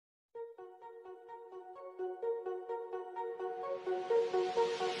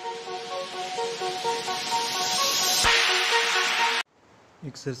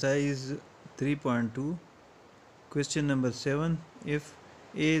Exercise 3.2, question number 7. If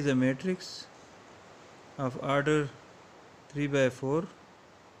A is a matrix of order 3 by 4,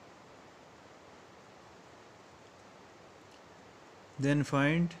 then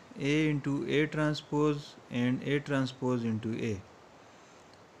find A into A transpose and A transpose into A.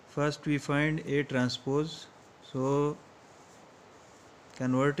 First we find A transpose, so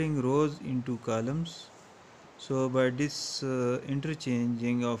converting rows into columns. So by this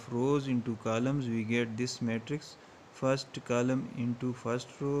interchanging of rows into columns, we get this matrix: first column into first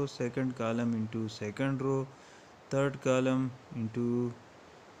row, second column into second row, third column into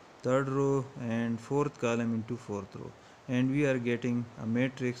third row, and fourth column into fourth row, and we are getting a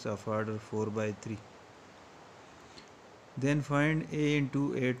matrix of order 4 by 3. Then find A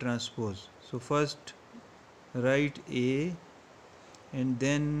into A transpose. So first write A and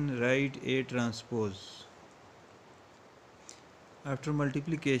then write A transpose. After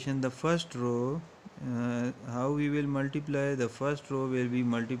multiplication, the first row, how we will multiply? The first row will be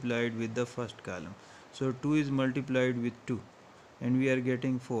multiplied with the first column. So 2 is multiplied with 2 and we are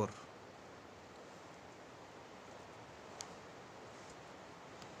getting 4.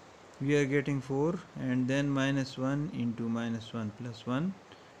 We are getting 4, and then minus 1 into minus 1 plus 1,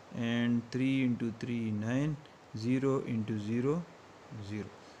 and 3 into 3 9, 0 into 0 0.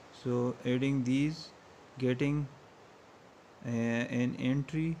 So adding these, getting an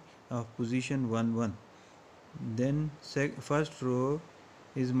entry of position 1 1. Then first row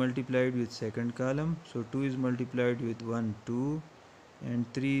is multiplied with second column, so 2 is multiplied with 1 2, and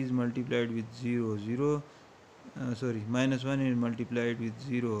 3 is multiplied with 0 0. Minus 1 is multiplied with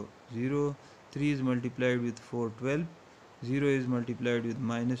 0 0, 3 is multiplied with 4 12, 0 is multiplied with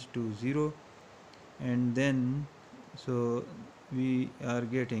minus 2 0, and then so we are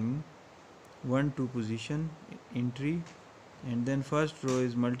getting 1 2 position entry, and then first row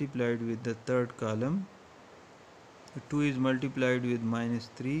is multiplied with the third column. 2 is multiplied with minus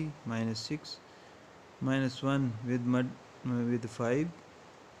 3 minus 6, minus 1 with 5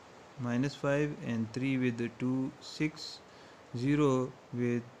 minus 5, and 3 with the 2 6, 0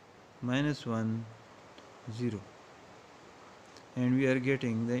 with minus 1 0, and we are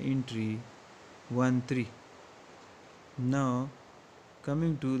getting the entry 1 3. Now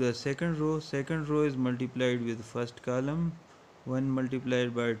coming to the second row is multiplied with first column. 1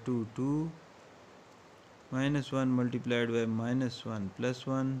 multiplied by 2 2, minus 1 multiplied by minus 1 plus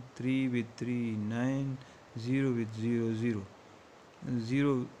 1, 3 with 3 9, 0 with 0 0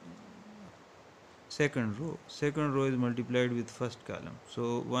 0. Second row is multiplied with first column,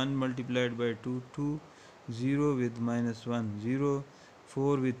 so 1 multiplied by 2 2, 0 with minus 1 0,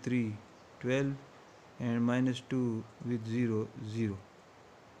 4 with 3 12, and minus 2 with 0 0,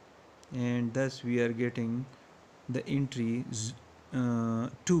 and thus we are getting the entry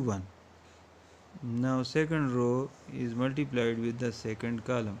 2 1. Now second row is multiplied with the second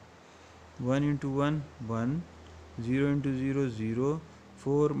column. 1 into 1 1, 0 into 0 0,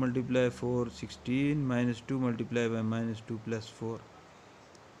 4 multiply 4 16, minus 2 multiply by minus 2 plus 4,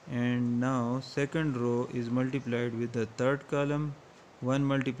 and now second row is multiplied with the third column. 1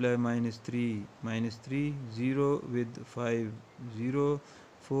 multiply minus 3 0 with 5 0,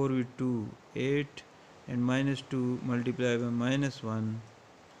 4 with 2 8, and minus 2 multiply by minus 1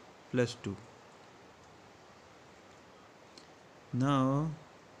 plus 2. Now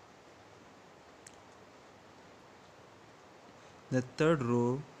the third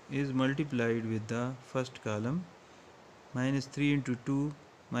row is multiplied with the first column. Minus 3 into 2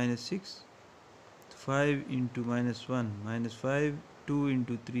 minus 6, 5 into minus 1 minus 5, 2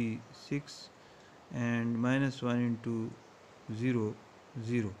 into 3 6, and minus 1 into 0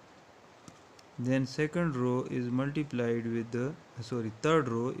 0. Then second row is multiplied with the third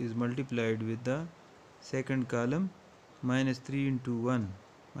row is multiplied with the second column. Minus 3 into 1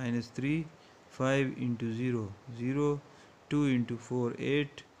 minus 3, 5 into 0 0, 2 into 4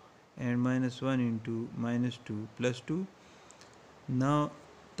 8, and minus 1 into minus 2 plus 2. Now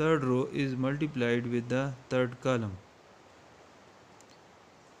third row is multiplied with the third column.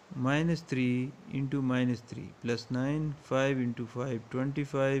 Minus 3 into minus 3 plus 9, 5 into 5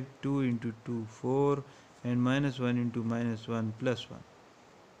 25, 2 into 2 4, and minus 1 into minus 1 plus 1,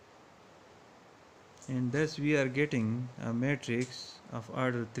 and thus we are getting a matrix of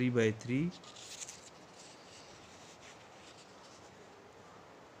order 3 by 3.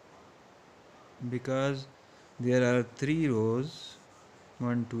 Because there are 3 rows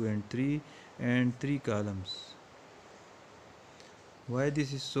 1 2 and 3 and 3 columns. Why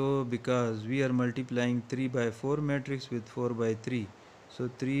this is so? Because we are multiplying 3 by 4 matrix with 4 by 3, so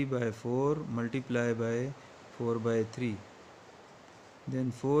 3 by 4 multiply by 4 by 3,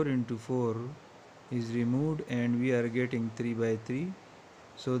 then 4 into 4 is removed and we are getting 3 by 3.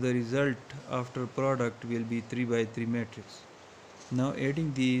 So the result after product will be 3 by 3 matrix. Now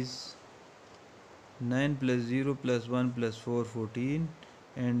adding these, 9 plus 0 plus 1 plus 4 14,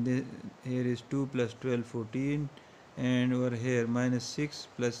 and here is 2 plus 12 14, and over here minus 6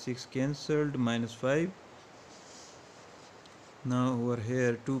 plus 6 cancelled, minus 5. Now over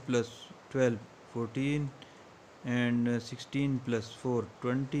here 2 plus 12 14, and 16 plus 4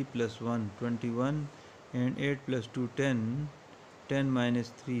 20 plus 1 21, and 8 plus 2 10, 10 minus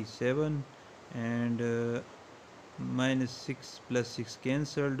 3 7, and minus 6 plus 6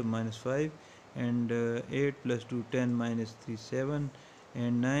 cancelled, minus 5, and 8 plus 2 10 minus 3 7,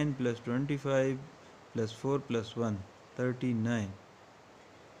 and 9 plus 25 plus 4 plus 1 39.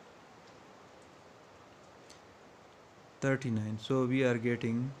 39. So we are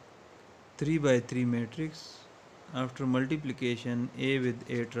getting 3 by 3 matrix after multiplication A with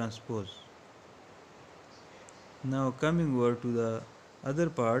A transpose. Now coming over to the other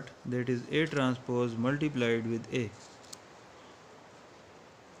part, that is A transpose multiplied with A.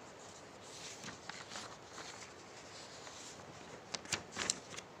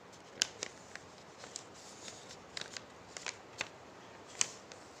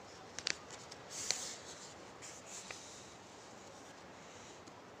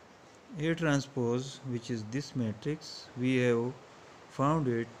 A transpose, which is this matrix, we have found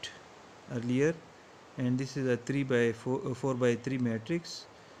it earlier, and this is a 3 by 4 by 3 matrix,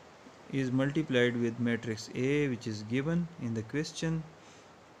 is multiplied with matrix A, which is given in the question.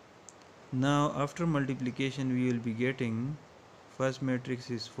 Now after multiplication we will be getting, first matrix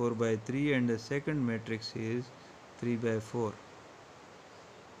is 4 by 3 and the second matrix is 3 by 4.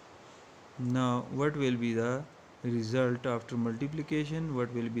 Now what will be the result after multiplication?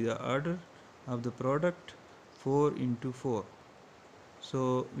 What will be the order of the product? 4 into 4.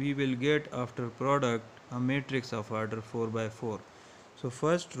 So we will get after product a matrix of order 4 by 4. So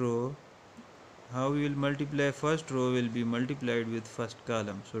first row, how we will multiply? First row will be multiplied with first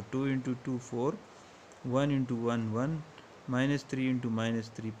column. So 2 into 2 4, 1 into 1 1, minus 3 into minus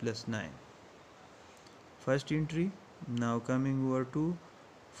 3 plus 9. First entry. Now coming over to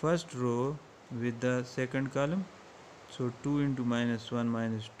first row with the second column. So 2 into minus 1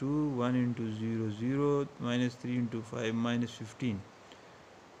 minus 2, 1 into 0 0, minus 3 into 5 minus 15.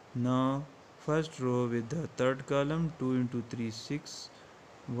 Now first row with the third column, 2 into 3 6,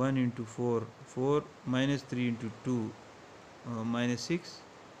 1 into 4 4, minus 3 into 2 minus 6.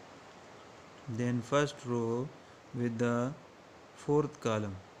 Then first row with the fourth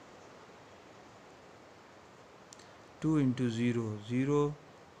column, 2 into 0 0,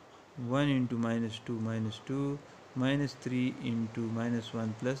 1 into minus 2 minus 2, minus 3 into minus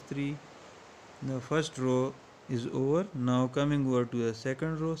 1 plus 3. The first row is over. Now coming over to the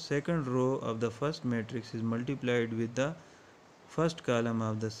second row. Second row of the first matrix is multiplied with the first column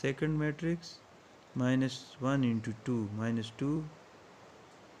of the second matrix, minus 1 into 2 minus 2,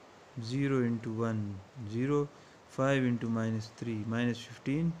 0 into 1 0, 5 into minus 3 minus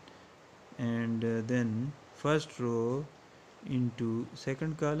 15, and then first row into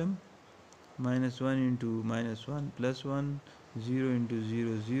second column, minus 1 into minus 1 plus 1, 0 into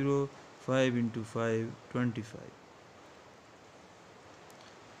 0 0, 5 into 5 25,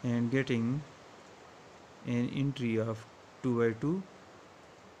 and getting an entry of 2 by 2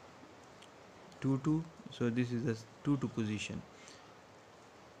 2 2. So this is the 2 2 position.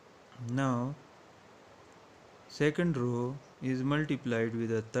 Now second row is multiplied with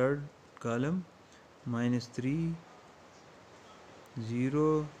the third column, minus 3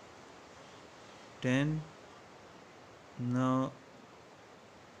 0 10. Now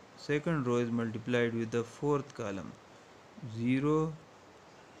second row is multiplied with the fourth column, 0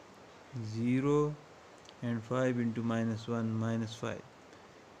 0, and 5 into minus 1 minus 5.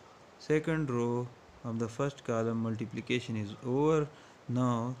 Second row of the first column multiplication is over.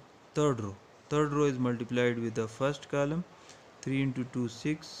 Now third row. Third row is multiplied with the first column, 3 into 2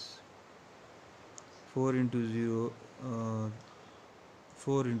 6, 4 into 0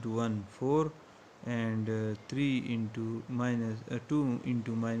 4 into 1 4, and 3 into minus 2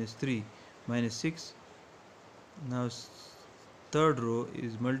 into minus 3 minus 6. Now third row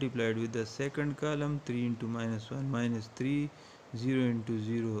is multiplied with the second column, 3 into minus 1 minus 3, 0 into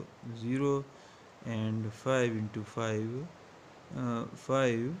 0 0, and 5 into 5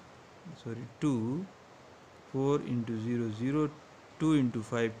 2, 4 into 0 0, 2 into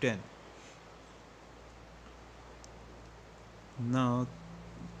 5 10. Now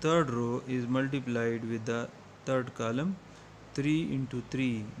third row is multiplied with the third column, 3 into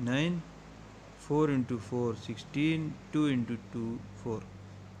 3 9, 4 into 4 16, 2 into 2 4.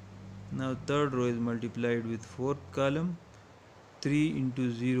 Now third row is multiplied with fourth column, 3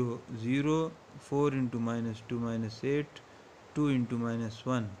 into 0 0, 4 into minus 2 minus 8, 2 into minus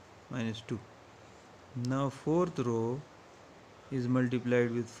 1 minus 2. Now fourth row is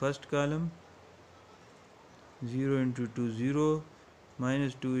multiplied with first column, 0 into 2 0,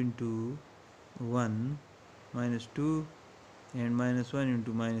 minus 2 into 1 minus 2, and minus 1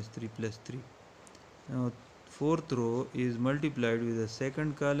 into minus 3 plus 3. Now fourth row is multiplied with the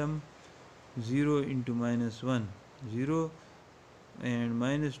second column, 0 into minus 1 0, and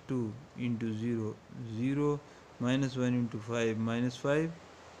minus 2 into 0 0, minus 1 into 5 minus 5.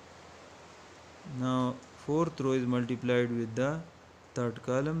 Now fourth row is multiplied with the third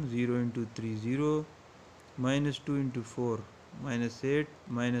column, 0 into 3 0, minus 2 into 4 minus 8,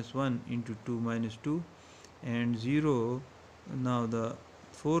 minus 1 into 2 minus 2, and 0. Now the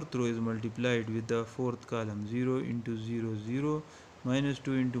fourth row is multiplied with the fourth column, 0 into 0 0, minus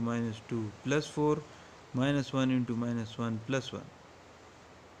 2 into minus 2 plus 4, minus 1 into minus 1 plus 1.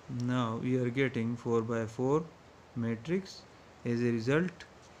 Now we are getting 4 by 4 matrix. As a result,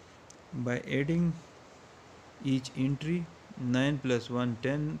 by adding each entry, 9 plus 1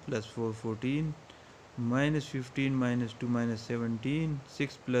 10 plus 4 14, minus 15 minus 2 minus 17,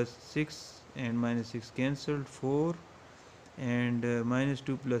 6 plus 6 and minus 6 cancelled, 4, and minus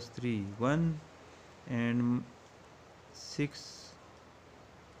 2 plus 3 1, and 6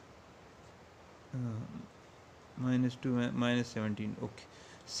 minus 2 minus 17, okay,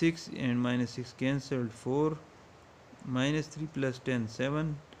 6 and minus 6 cancelled, 4, minus 3 plus 10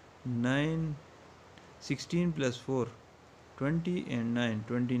 7, 9, 16 plus 4 20, and 9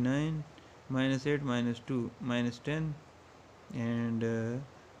 29, minus 8 minus 2 minus 10, and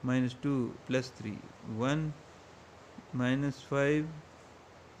minus 2 plus 3 1, minus 5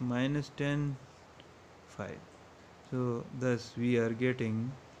 minus 10 5. So thus we are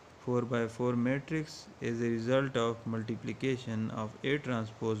getting 4 by 4 matrix as a result of multiplication of A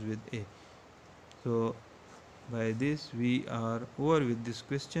transpose with A. So by this we are over with this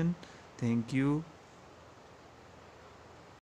question. Thank you.